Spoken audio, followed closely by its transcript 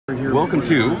Welcome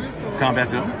to Combat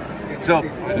Zone. So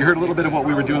you heard a little bit of what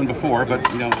we were doing before, but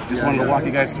just wanted to walk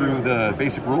you guys through the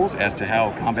basic rules as to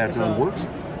how Combat Zone works,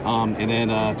 and then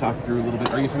talk through a little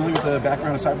bit. Are you familiar with the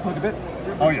background of Cyberpunk a bit?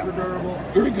 Oh yeah.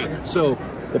 Very good. So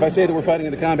if I say that we're fighting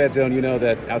in the Combat Zone, you know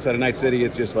that outside of Night City,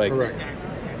 it's just like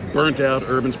burnt out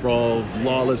urban sprawl,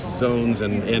 lawless zones,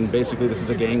 and basically this is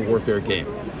a gang warfare game.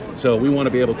 So we want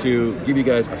to be able to give you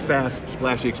guys a fast,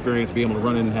 splashy experience, be able to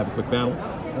run in and have a quick battle.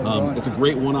 It's a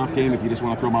great one-off game if you just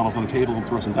want to throw models on the table and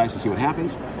throw some dice and see what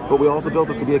happens. But we also built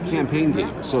this to be a campaign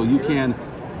game, so you can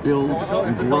build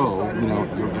and grow,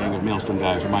 your gang of Maelstrom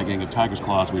guys or my gang of Tiger's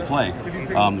Claws we play.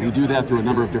 We do that through a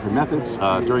number of different methods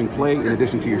during play, in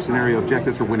addition to your scenario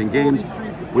objectives for winning games.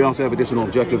 We also have additional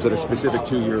objectives that are specific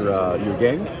to your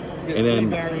gang. And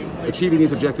then achieving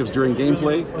these objectives during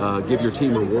gameplay give your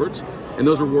team rewards, and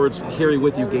those rewards carry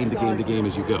with you game to game to game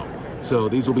as you go. So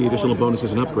these will be additional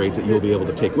bonuses and upgrades that you'll be able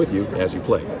to take with you as you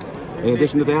play. In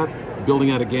addition to that, building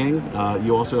out a gang,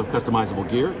 you also have customizable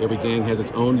gear. Every gang has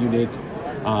its own unique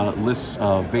lists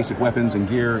of basic weapons and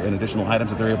gear and additional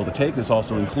items that they're able to take. This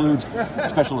also includes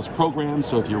specialist programs,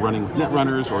 so if you're running net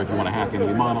runners or if you want to hack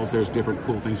enemy models, there's different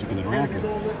cool things you can interact with.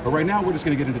 But right now we're just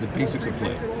going to get into the basics of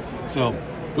play. So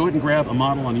go ahead and grab a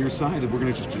model on your side, and we're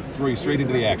going to just throw you straight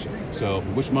into the action. So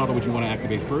which model would you want to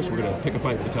activate first? We're going to pick a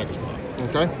fight with the Tiger's Claw.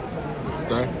 Okay.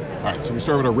 All right, so we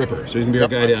start with our Ripper. So you can be our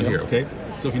guy down here, okay?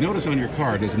 So if you notice on your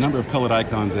card, there's a number of colored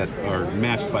icons that are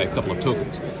matched by a couple of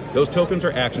tokens. Those tokens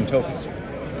are action tokens.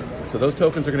 So those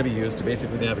tokens are going to be used to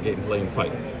basically navigate and play and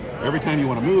fight. Every time you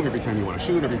want to move, every time you want to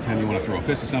shoot, every time you want to throw a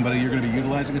fist at somebody, you're going to be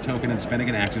utilizing a token and spending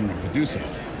an action in order to do so.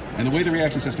 And the way the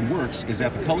reaction system works is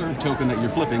that the color of token that you're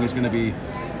flipping is going to be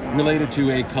related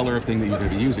to a color of thing that you're going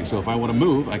to be using. So if I want to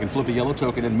move, I can flip a yellow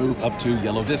token and move up to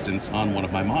yellow distance on one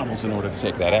of my models in order to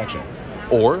take that action.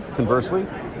 Or, conversely,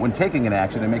 when taking an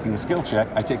action and making a skill check,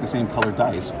 I take the same colored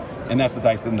dice, and that's the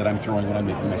dice then that I'm throwing when I'm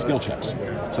making my skill checks.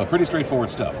 So pretty straightforward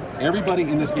stuff. Everybody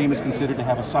in this game is considered to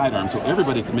have a sidearm, so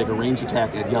everybody can make a ranged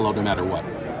attack at yellow no matter what.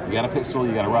 You got a pistol,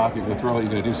 you got a rock, you're going to throw it,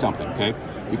 you're going to do something, okay?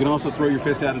 You can also throw your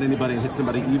fist out at anybody and hit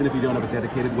somebody even if you don't have a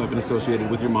dedicated weapon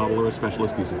associated with your model or a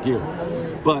specialist piece of gear.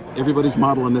 But everybody's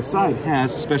model on this side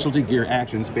has specialty gear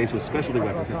actions based with specialty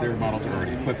weapons that their models are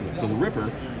already equipped with. So the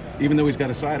Ripper, even though he's got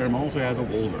a sidearm, also has a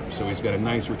Wolver. So he's got a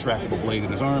nice retractable blade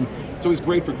in his arm. So he's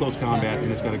great for close combat, and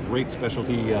he's got a great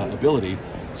specialty ability.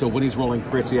 So when he's rolling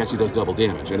crits, he actually does double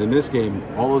damage. And in this game,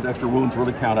 all those extra wounds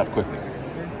really count up quickly.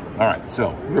 All right,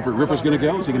 so Ripper's going to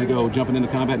go. Is he going to go jumping into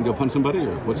combat and go punch somebody,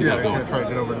 or what's he got going? Yeah, he's going to try to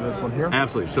get over to this one here.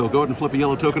 Absolutely. So go ahead and flip a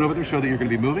yellow token over there, show that you're going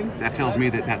to be moving. That tells me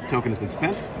that that token has been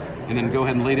spent. And then go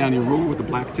ahead and lay down your ruler with the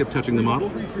black tip touching the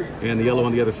model and the yellow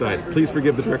on the other side. Please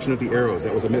forgive the direction of the arrows.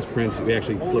 That was a misprint. We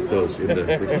actually flipped those in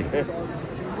the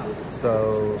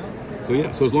So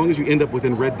yeah, so as long as you end up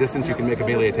within red distance, you can make a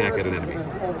melee attack at an enemy.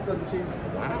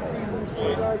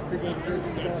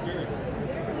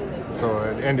 So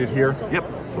it ended here? Yep.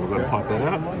 So we're going to pop that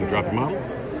out. You drop your model.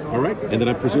 All right. And then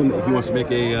I presume that he wants to make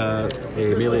a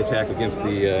melee attack against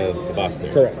the boss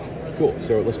there. Correct. Cool.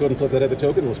 So let's go ahead and flip that other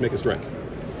token and let's make a strike.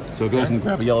 So go ahead and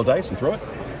grab a yellow dice and throw it.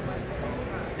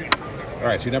 All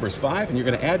right, so your number is 5, and you're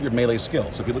going to add your melee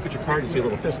skill. So if you look at your card, you see a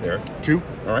little fist there. 2.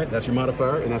 All right, that's your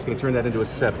modifier, and that's going to turn that into a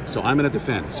 7. So I'm going to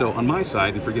defend. So on my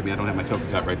side, and forgive me, I don't have my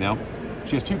tokens out right now,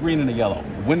 she has 2 green and a yellow.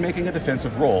 When making a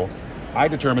defensive roll, I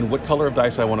determine what color of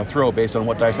dice I want to throw based on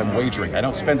what dice I'm wagering. I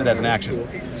don't spend it as an action.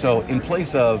 So in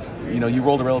place of, you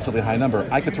rolled a relatively high number,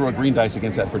 I could throw a green dice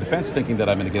against that for defense, thinking that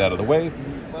I'm going to get out of the way.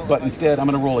 But instead, I'm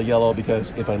going to roll a yellow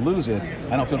because if I lose it,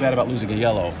 I don't feel bad about losing a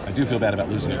yellow. I do feel bad about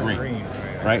losing a green.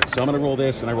 Right? So I'm going to roll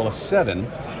this, and I roll a 7.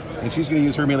 And she's going to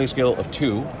use her melee skill of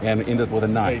 2 and end up with a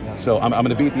 9. So I'm going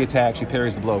to beat the attack. She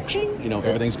parries the blow.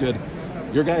 Everything's good.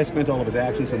 Your guy has spent all of his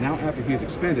actions, so now after he's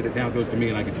expended, it now goes to me,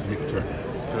 and I get to pick a turn.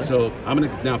 Okay. So I'm going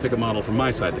to now pick a model from my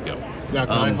side to go. Now,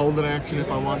 can I hold an action if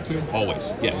I want to?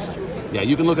 Always, yes. Yeah,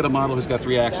 you can look at a model who's got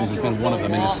 3 actions and spend one of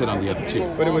them and just sit on the other 2.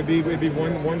 But it would be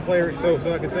one player. So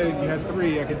I could say if you had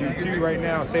 3, I could do 2 right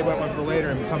now, save up one for later,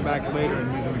 and come back later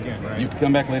and use them again, right? You can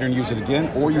come back later and use it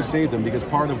again, or you save them, because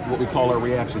part of what we call our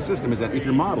reaction system is that if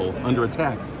your model under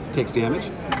attack takes damage,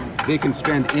 they can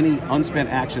spend any unspent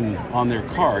action on their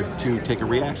card to take a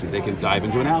reaction. They can dive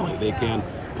into an alley. They can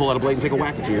pull out a blade and take a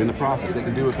whack at you in the process. They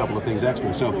can do a couple of things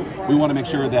extra. So we want to make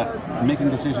sure that making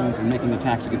decisions and making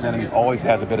attacks against enemies always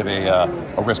has a bit of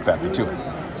a risk factor to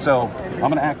it. So I'm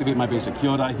going to activate my basic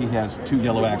Kyodai. He has 2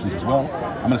 yellow actions as well.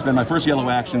 I'm going to spend my first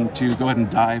yellow action to go ahead and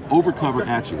dive over cover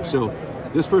at you. So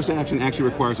This first action actually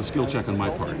requires a skill check on my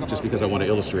part, just because I want to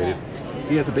illustrate it.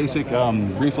 He has a basic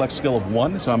reflex skill of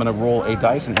 1, so I'm going to roll a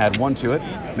dice and add 1 to it,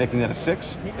 making that a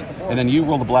 6. And then you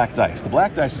roll the black dice. The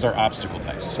black dice is our obstacle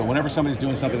dice. So whenever somebody's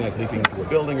doing something like leaping into a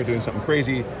building or doing something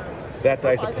crazy, that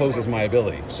dice opposes my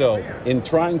ability. So in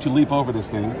trying to leap over this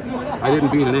thing, I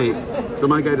didn't beat an 8, so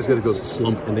my guy just going to go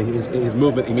slump, and then his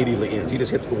movement immediately ends. He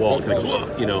just hits the wall and kind of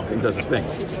goes, you know, and does his thing.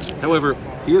 However,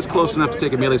 he is close enough to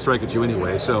take a melee strike at you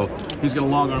anyway, so he's going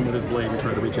to long arm with his blade and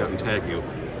try to reach out and tag you.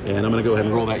 And I'm going to go ahead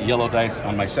and roll that yellow dice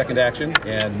on my second action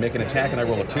and make an attack, and I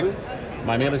roll a 2.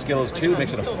 My melee skill is 2,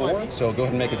 makes it a 4, so go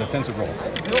ahead and make a defensive roll.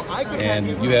 And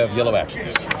you have yellow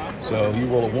actions. So you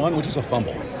roll a 1, which is a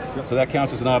fumble. So that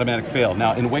counts as an automatic fail.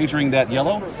 Now, in wagering that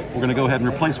yellow, we're going to go ahead and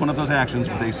replace one of those actions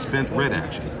with a spent red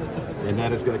action. And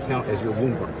that is going to count as your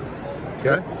wound marker.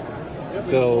 Okay.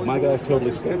 So my guy's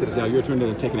totally spent. It is now your turn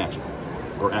to take an action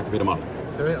or activate a model.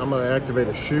 Okay, I'm going to activate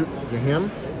a shoot to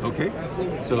him. Okay,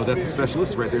 so that's the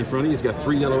specialist right there in front of you. He's got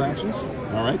 3 yellow actions.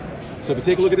 All right. So if you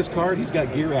take a look at his card, he's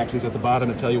got gear actions at the bottom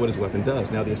to tell you what his weapon does.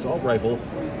 Now, the assault rifle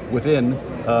within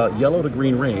yellow to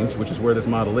green range, which is where this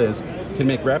model is, can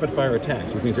make rapid fire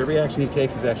attacks, which means every action he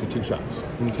takes is actually 2 shots.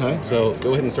 Okay. So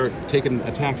go ahead and start taking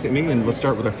attacks at me, and let's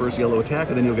start with our first yellow attack,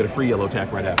 and then you'll get a free yellow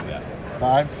attack right after that.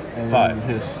 5. And 5.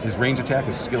 His range attack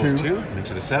is skill is 2,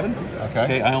 makes it a 7.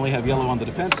 Okay, I only have yellow on the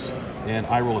defense, and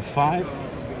I roll a 5.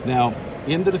 Now,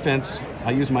 in the defense,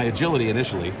 I use my agility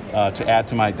initially to add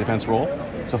to my defense roll.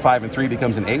 So 5 and 3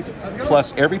 becomes an 8.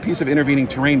 Plus, every piece of intervening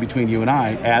terrain between you and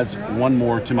I adds 1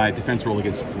 more to my defense roll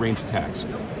against ranged attacks.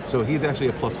 So he's actually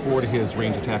a +4 to his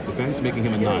range attack defense, making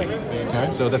him a 9.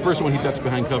 Okay. So the first one he ducks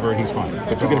behind cover and he's fine.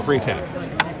 But you get a free attack.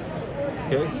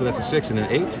 Okay, so that's a 6 and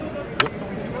an 8.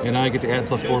 And I get to add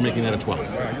 +4, making that a 12.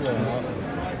 Wow, you're rolling awesome.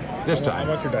 This time.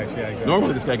 What's your dice? Yeah, exactly.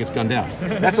 Normally this guy gets gunned down.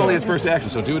 That's only his first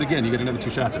action, so do it again. You get another 2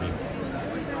 shots at me.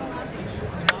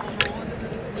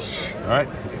 All right,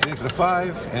 it makes it a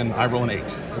 5, and I roll an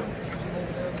 8.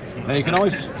 Now you can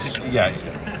always, yeah.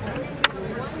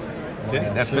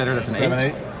 Okay, that's better. That's an 8. 7,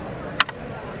 8.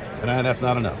 And that's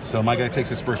not enough. So my guy takes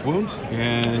his first wound,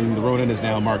 and the rodent is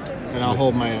now marked. And I'll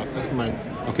hold my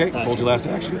Okay, hold your last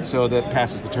action. So that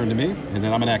passes the turn to me, and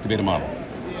then I'm going to activate a model.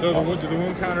 So do the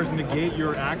wound counters negate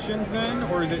your actions then,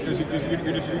 or is it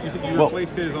you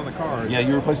replaced his on the card? Yeah,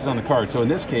 you replaced it on the card. So in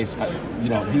this case, you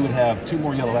know, he would have 2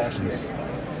 more yellow actions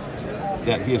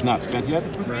that he has not spent yet.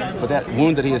 Right. But that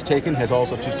wound that he has taken has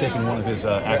also just taken one of his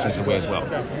actions away as well,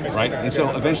 right? And so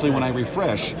eventually, when I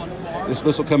refresh,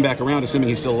 this will come back around, assuming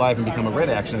he's still alive, and become a red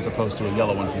action as opposed to a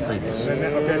yellow one from previous.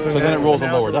 So then it rolls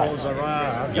a lower dice.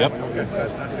 Yep.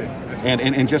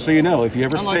 And just so you know, if you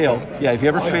ever fail, if you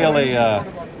ever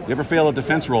fail a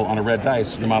defense roll on a red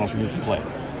dice, your model's removed from play.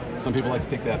 Some people like to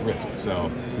take that risk,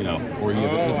 so you know, or if you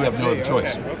have no other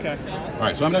choice. Okay. All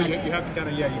right, so I'm you have to kind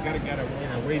of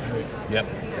wager it. Yep.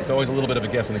 It's always a little bit of a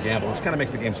guess and a gamble, which kind of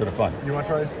makes the game sort of fun. You want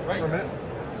to try for a minute?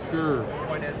 Sure.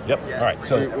 Yep. All right.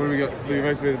 So what do we got? So you've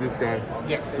activated this guy.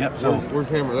 Yes. Yep. So where's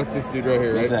Hammer? That's this dude right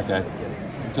here, right? That's that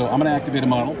guy. So I'm going to activate a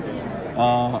model.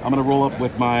 I'm going to roll up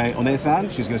with my Onesan.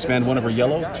 She's going to spend 1 of her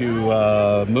yellow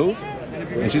to move,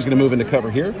 and she's going to move into cover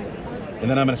here. And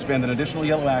then I'm going to spend an additional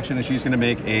yellow action, and she's going to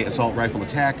make a assault rifle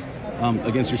attack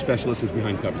against your specialist who's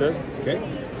behind cover. Okay.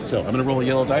 So I'm going to roll a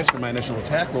yellow dice for my initial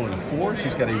attack, rolling a 4.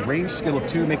 She's got a range skill of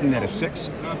 2, making that a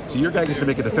 6. So your guy gets to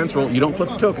make a defense roll. You don't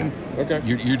flip the token. Okay.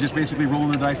 You're just basically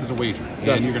rolling the dice as a wager.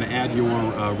 Gotcha. And you're going to add your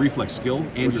reflex skill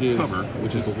and your cover,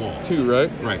 which is the wall. 2, right?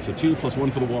 Right, so 2 plus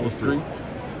 1 for the wall is 3.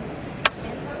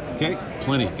 Okay,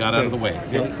 plenty. Got out of the way.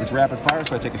 Okay, it's rapid fire,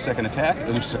 so I take a second attack,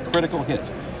 which is a critical hit.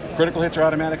 Critical hits are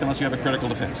automatic unless you have a critical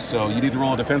defense. So you need to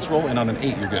roll a defense roll, and on an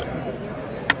 8, you're good.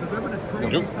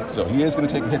 So he is going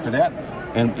to take a hit for that,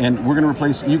 and we're going to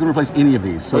replace. You can replace any of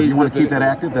these. So if you want to keep that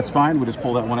active, that's fine. We'll just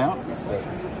pull that one out,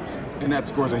 and that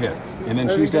scores a hit. And then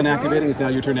she's done activating. It's now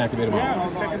your turn to activate a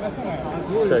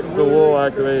model. Okay, so we'll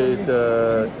activate.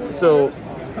 So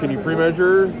can you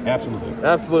pre-measure? Absolutely.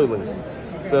 Absolutely.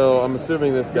 So I'm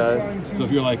assuming this guy. So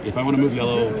if you're like, if I want to move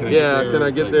yellow, can I get there? Can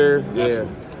I get there? Yeah.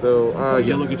 So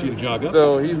yellow gets you to jog up.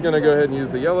 So he's going to go ahead and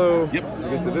use the yellow. Yep. To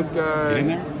get to this guy. Get in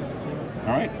there.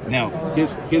 All right. Now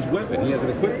his weapon. He has an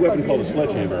equipped weapon called a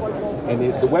sledgehammer, and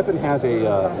the weapon has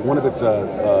a one of its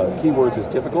keywords is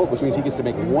difficult, which means he gets to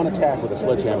make 1 attack with a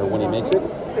sledgehammer when he makes it.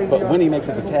 But when he makes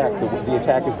his attack, the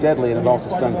attack is deadly and it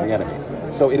also stuns the enemy.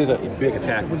 So it is a big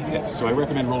attack when he hits. So I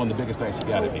recommend rolling the biggest dice you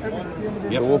got at me.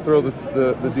 Yep. So we'll throw the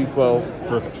D12.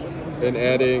 Perfect. And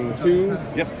adding 2.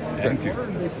 Yep. Adding 2.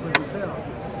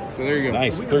 So there you go.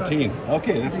 Nice. 13.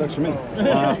 Okay, that sucks for me.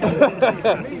 I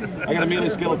got a melee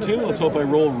skill of 2. Let's hope I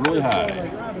roll really high.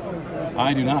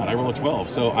 I do not. I roll a 12,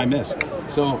 so I miss.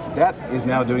 So that is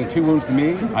now doing 2 wounds to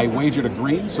me. I wagered a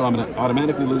green, so I'm going to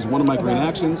automatically lose one of my green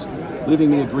actions,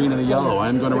 leaving me a green and a yellow.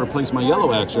 I'm going to replace my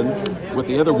yellow action with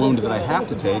the other wound that I have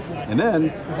to take, and then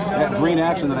that green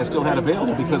action that I still had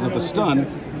available because of the stun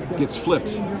gets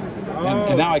flipped.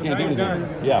 And now I can't do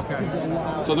anything. Yeah.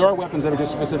 Okay. So there are weapons that are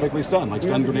just specifically stun, like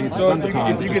stun grenades, stun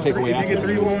batons, that just take away If you actions. get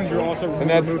 3 wounds, you're also And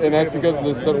that's because of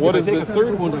the stun. What If is I take the a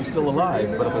 3rd wound, I'm still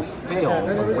alive, but if I fail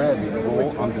a red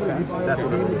roll on defense, that's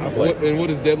what I'm like. And what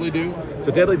does deadly do?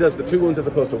 So deadly does the 2 wounds as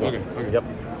opposed to 1. Okay. Yep.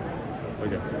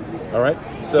 Okay. All right.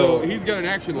 So he's got an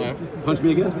action left. Punch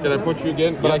me again. Can I punch you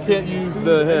again? But I can't use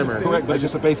the hammer. Correct, but it's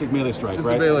just a basic melee strike, Just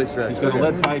right? a melee strike. He's got a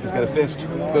lead pipe, he's got a fist.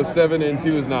 So 7 and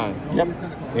 2 is 9. Yep.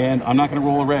 And I'm not going to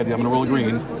roll a red, I'm going to roll a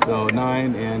green. So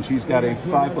 9, and she's got a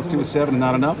 5 plus 2 is 7, and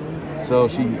not enough. So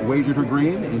she wagered her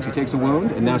green, and she takes a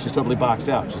wound, and now she's totally boxed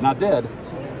out. She's not dead,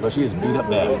 but she is beat up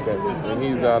bad. Okay. And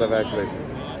he's out of activation.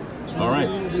 All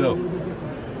right, so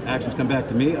actions come back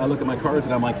to me. I look at my cards,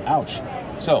 and I'm like, ouch.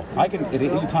 So I can, at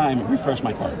any time, refresh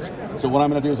my cards. So what I'm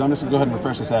going to do is I'm just going to go ahead and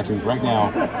refresh this action right now,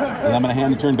 and I'm going to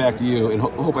hand the turn back to you, and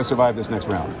hope I survive this next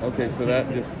round. Okay, so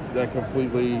that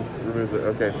completely removes it.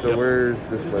 Okay, so where's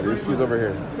this lady? She's over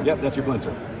here. Yep, that's your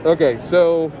flincher. Okay,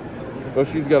 so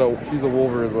she's a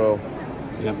wolver as well.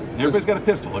 Yep. Everybody's got a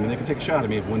pistol. I mean, they can take a shot at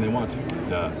me when they want to. But,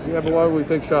 yeah, but why would we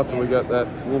take shots when we got that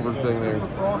wolver thing there?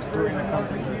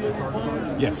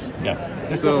 Yes, yeah.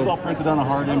 This stuff is all printed on a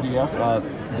hard MDF.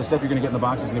 The stuff you're going to get in the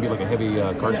box is going to be like a heavy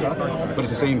cardstock, but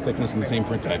it's the same thickness and the same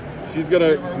print type. She's going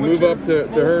to move up to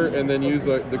her and then use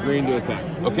the green to attack.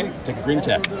 Okay, take a green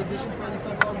attack.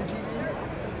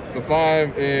 So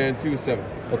 5 and 2 is 7.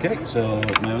 Okay, so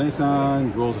Mayonnaise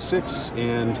rolls a 6,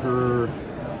 and her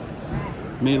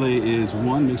melee is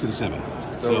 1, makes it a 7.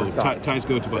 So ties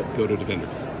go to defender.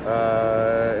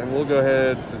 And we'll go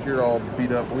ahead, since you're all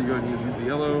beat up, we'll go ahead and use the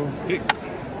yellow. Okay.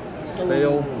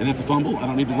 Fail. And that's a fumble. I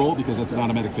don't need to roll because that's an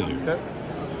automatic failure. Okay.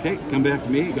 Okay, come back to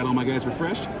me. Got all my guys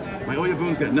refreshed. My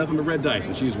Oyaboon's got nothing but red dice,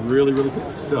 and she's really, really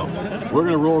pissed. So we're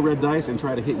going to roll red dice and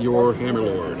try to hit your Hammer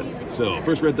Lord. So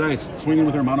first red dice, swinging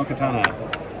with her Mono Katana.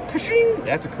 Ka-shing!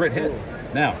 That's a crit hit.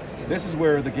 Now, this is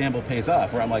where the gamble pays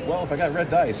off, where I'm like, well, if I got red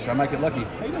dice, I might get lucky.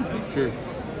 How you doing, buddy? Sure.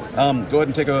 Go ahead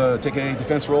and take a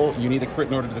defense roll. You need a crit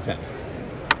in order to defend.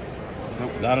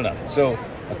 Nope, not enough. So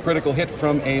a critical hit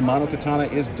from a Mono Katana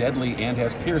is deadly and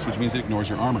has pierce, which means it ignores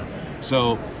your armor.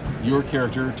 So your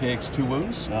character takes 2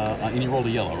 wounds, and you rolled a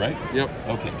yellow, right? Yep.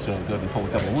 Okay, so go ahead and pull a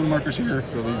couple of wound markers here.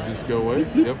 So these just go away?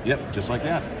 Yep. Yep, just like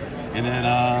that. And then,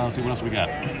 let's see what else we got.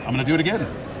 I'm going to do it again.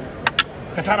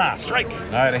 Katana, strike!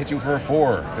 All right, I hit you for a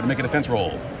 4. Going to make a defense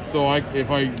roll. So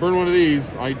if I burn one of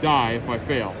these, I die if I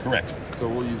fail. Correct. So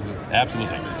we'll use this.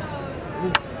 Absolutely.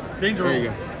 Danger. There you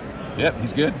go. Yep,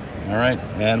 he's good. All right,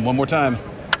 and one more time.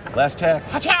 Last attack.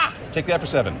 Hacha! Take that for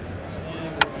 7.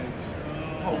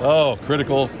 Oh,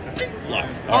 critical. Block.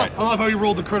 All right. I love how you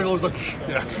rolled the critical. It was like,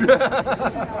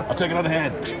 yeah. I'll take another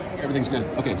head. Everything's good.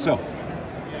 Okay, so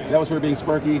that was her being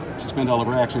Sparky. She spent all of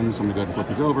her actions. I'm going to go ahead and flip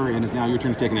these over, and it's now your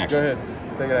turn to take an action. Go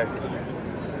ahead. Take an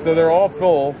action. So they're all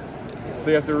full, so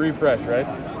you have to refresh, right?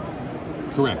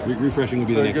 Correct. Refreshing would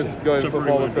be the next just step. go ahead and flip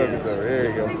all the tokens over. There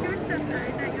you go. Is your stuff there?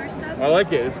 Is that your stuff? I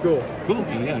like it. It's cool. Cool.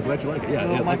 Yeah, I'm glad you like it.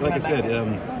 Yeah, like I said,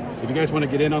 if you guys want to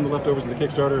get in on the leftovers of the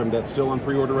Kickstarter, that's still on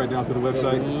pre-order right now through the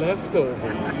website.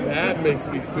 Leftovers. That makes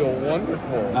me feel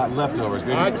wonderful. Not leftovers.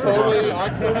 Baby. I totally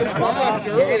passed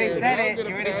You already said it.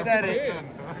 You already said it.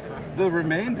 The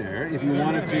remainder, if you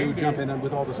wanted to jump in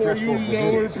with all the stretch goals, the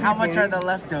goodies. How much are the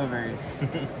leftovers?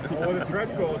 Oh, the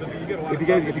stretch goals. I mean, you get a lot If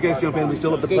you guys jump in, we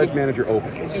still have the pledge manager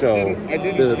open. So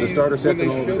the starter sets and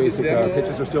all the basic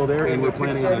pitches are still there, and we're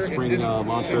planning on a spring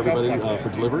launch for everybody for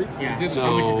delivery. Yeah. So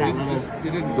How much is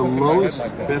that level? the lowest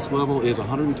best level is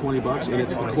 $120, and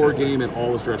it's the core game and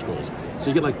all the stretch goals. So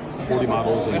you get like 40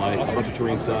 models and like a bunch of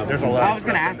terrain stuff. There's a lot. I was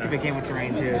going to ask if it came with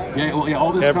terrain too. Yeah, well, yeah,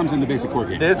 all this comes in the basic core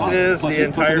game. This is Plus the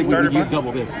entire starter we box?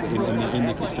 double this in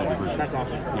the Kickstarter version. That's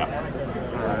awesome.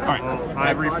 Yeah. All right.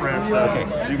 I refreshed. Okay,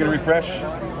 so you're going to refresh.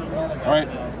 All right.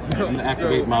 I'm going to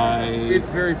activate my It's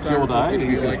very kill die. Cyberpunk.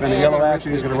 He's going to spend a yellow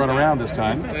action. He's going to run around this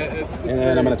time.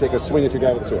 And I'm going to take a swing at your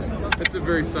guy with the sword. It's a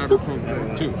very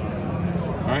cyberpunk thing. 2.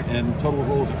 All right, and total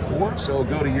roll is a 4. So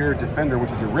go to your defender, which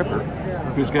is your Ripper,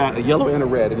 who's got a yellow and a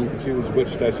red, and you can choose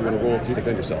which dice you want to roll to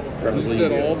defend yourself. You Preferably,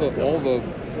 said all the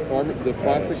armor, the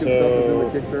plastic and stuff is in the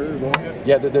Kickstarter as well?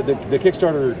 yeah, the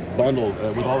Kickstarter bundle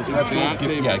with all the stretch goals,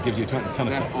 it gives you a ton of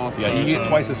That's stuff. awesome. Yeah, you get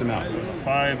twice this amount.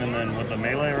 5 and then with the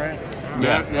melee, right?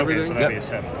 Mat and Okay, everything? so that'd be a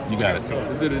 7. You got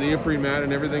it. Is it a neoprene mat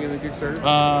and everything in the Kickstarter? No.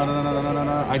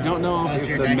 I don't know if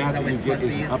your the dice mat is that you always get plus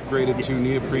is these? upgraded to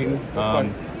neoprene.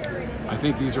 I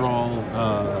think these are all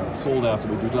fold outs,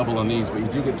 and we do double on these, but you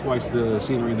do get twice the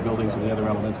scenery in the buildings and the other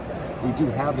elements. We do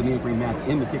have the neoprene mats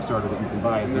in the Kickstarter that you can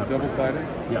buy. Is it double-sided?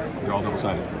 Yeah, they're all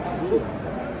double-sided.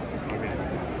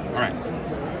 All right.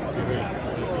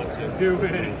 Do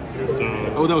it. So,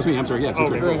 Oh, that was me. I'm sorry. Yeah. For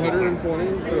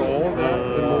 120 for all of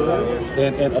that.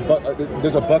 And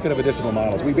there's a bucket of additional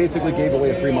models. We basically gave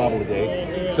away a free model a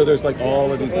day. So there's like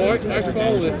all of these. Oh, I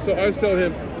followed it. So I was telling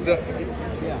him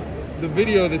the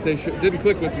video that they didn't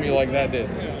click with me like that did.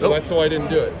 So that's why I didn't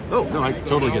do it. Oh, no, I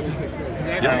totally get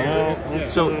that. Yeah.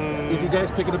 So if you guys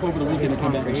pick it up over the weekend and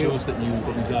come back and show us that you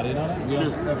got in on it, we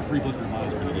also have a free blister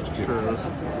models we're going to get you too. Sure.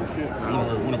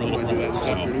 One of our little formats.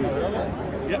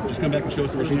 So, yeah, just come back and show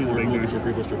us the receipt for it and we'll get your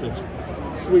free blister fixed.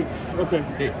 Sweet. Okay.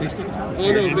 Hey, thanks for taking time.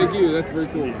 Oh no, thank you. That's very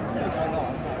cool.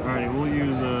 all right, we'll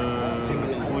use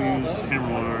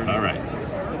hammer. All right.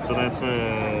 So that's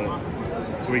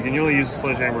so we can only use a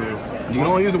sledgehammer. You can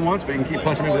only use it once, but you can keep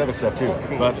punching me with other stuff too.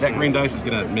 Cool. But that green dice is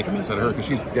going to make a mess out of her because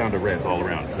she's down to reds all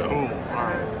around. So Cool. All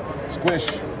right. squish.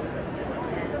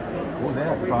 What was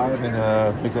that? 5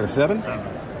 and makes that a 7? 7.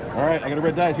 All right, I got a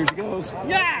red dice. Here she goes.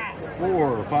 Yeah!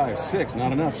 4, 5, 6.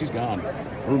 Not enough. She's gone.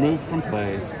 Removed from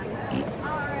play.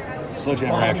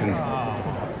 Sledgehammer action.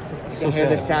 So Hear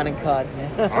the sad. sound and cut.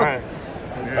 All right.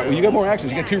 Well, you got more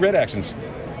actions. You got 2 red actions.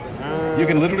 You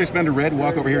can literally spend a red,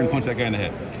 walk over here, and punch that guy in the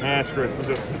head. Nah, screw it. Let's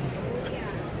do it.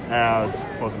 It's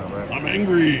close enough, right? I'm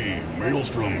angry.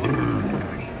 Maelstrom.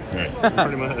 All right.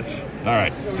 Pretty much. All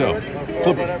right. So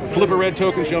flip a red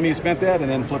token, show me you spent that, and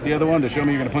then flip the other one to show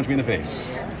me you're going to punch me in the face.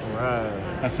 All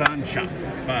right. Hassan Chak.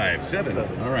 5, 7.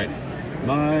 All right.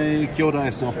 My kill die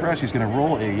is still fresh. He's going to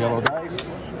roll a yellow dice.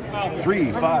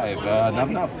 3, 5. Not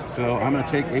enough. So I'm going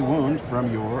to take a wound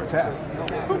from your attack.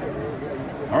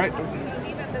 All right.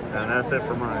 And that's it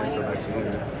for mine. So back to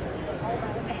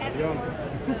you.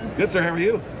 Good, sir. How are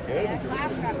you? Good.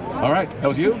 All right. That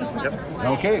was you? Yep.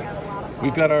 Okay.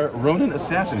 We've got our Ronin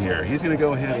Assassin here. He's going to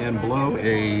go ahead and blow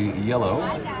a yellow,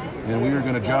 and we are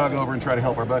going to jog over and try to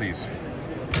help our buddies.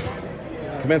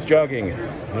 Commence jogging.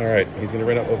 All right. He's going to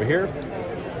run up over here,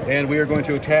 and we are going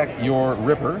to attack your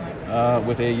Ripper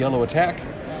with a yellow attack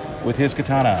with his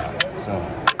katana. So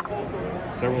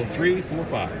I roll 3, 4,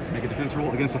 5. Make a defense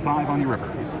roll against a 5 on your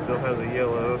Ripper. He still has a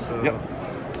yellow, so. Yep.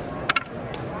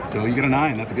 So you get a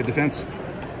 9. That's a good defense.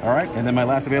 All right. And then my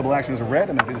last available action is a red.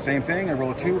 I'm going to do the same thing. I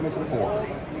roll a 2, it makes it a 4. I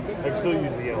can still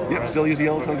use the yellow. Yep. Right? Still use the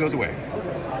yellow until it goes away.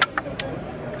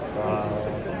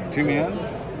 2 man.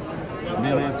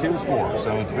 Melee of 2 is 4.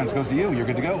 So defense goes to you. You're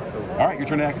good to go. All right. Your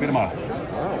turn to activate a model.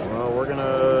 Oh, well, we're going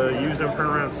to use them, turn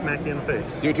around, and smack you in the face.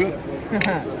 Do it to it.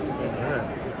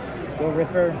 Let's go,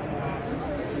 Ripper.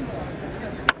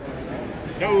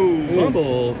 No.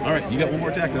 Fumble. All right. You got one more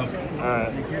attack, though. All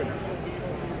right.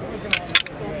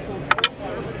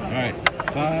 All right,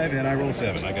 5, and I roll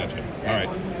 7. I got you. All right,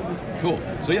 cool.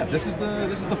 So yeah, this is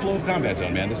the flow of combat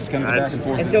zone, man. This is kind of the back and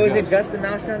forth. And so is it just the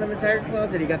Maelstrom and the Tiger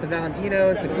Claws, or do you got the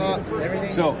Valentinos, the Cops, everything?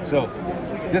 So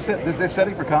this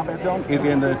setting for combat zone is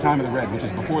in the Time of the Red, which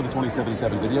is before the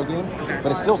 2077 video game,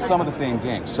 but it's still some of the same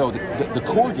games. So the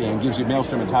core game gives you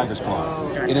Maelstrom and Tiger's Claw.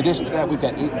 In addition to that, we've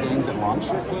got 8 games at launch.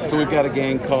 So we've got a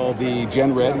game called the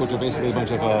Gen Red, which are basically a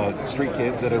bunch of street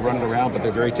kids that are running around, but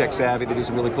they're very tech savvy. They do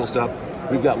some really cool stuff.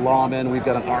 We've got lawmen, we've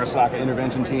got an Arasaka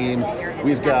intervention team,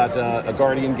 we've got a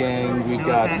Guardian gang, we've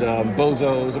got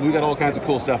bozos, and we've got all kinds of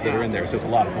cool stuff that are in there, so it's a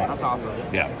lot of fun. That's awesome.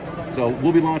 Yeah. So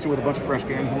we'll be launching with a bunch of fresh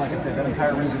games, and like I said, that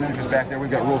entire range of miniatures back there, we've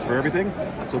got rules for everything.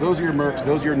 So those are your mercs,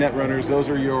 those are your net runners, those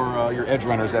are your edge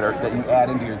runners that you add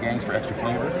into your gangs for extra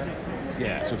flavor.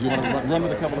 Yeah, so if you want to run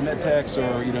with a couple of med techs,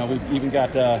 or we've even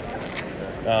got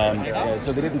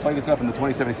so they didn't play this up in the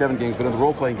 2077 games, but in the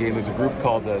role-playing game, there's a group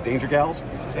called the Danger Gals,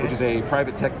 which is a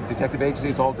private detective agency.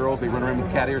 It's all girls. They run around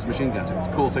with cat ears, machine guns. It's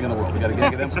the coolest thing in the world. We got a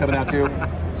gang of them coming out too.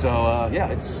 So yeah,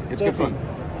 it's good fun.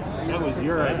 That was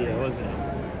your idea, wasn't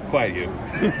it? Quiet you.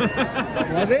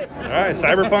 Was it? All right,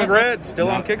 Cyberpunk Red, still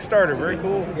on Kickstarter. Very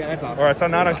cool. Yeah, that's awesome. All right, so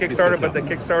not on It's Kickstarter, good but the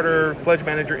Kickstarter Pledge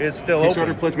Manager is still Kickstarter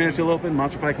open. Pledge Manager still open.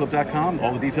 MonsterFightClub.com.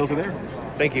 All the details are there.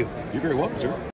 Thank you. You're very welcome, sir.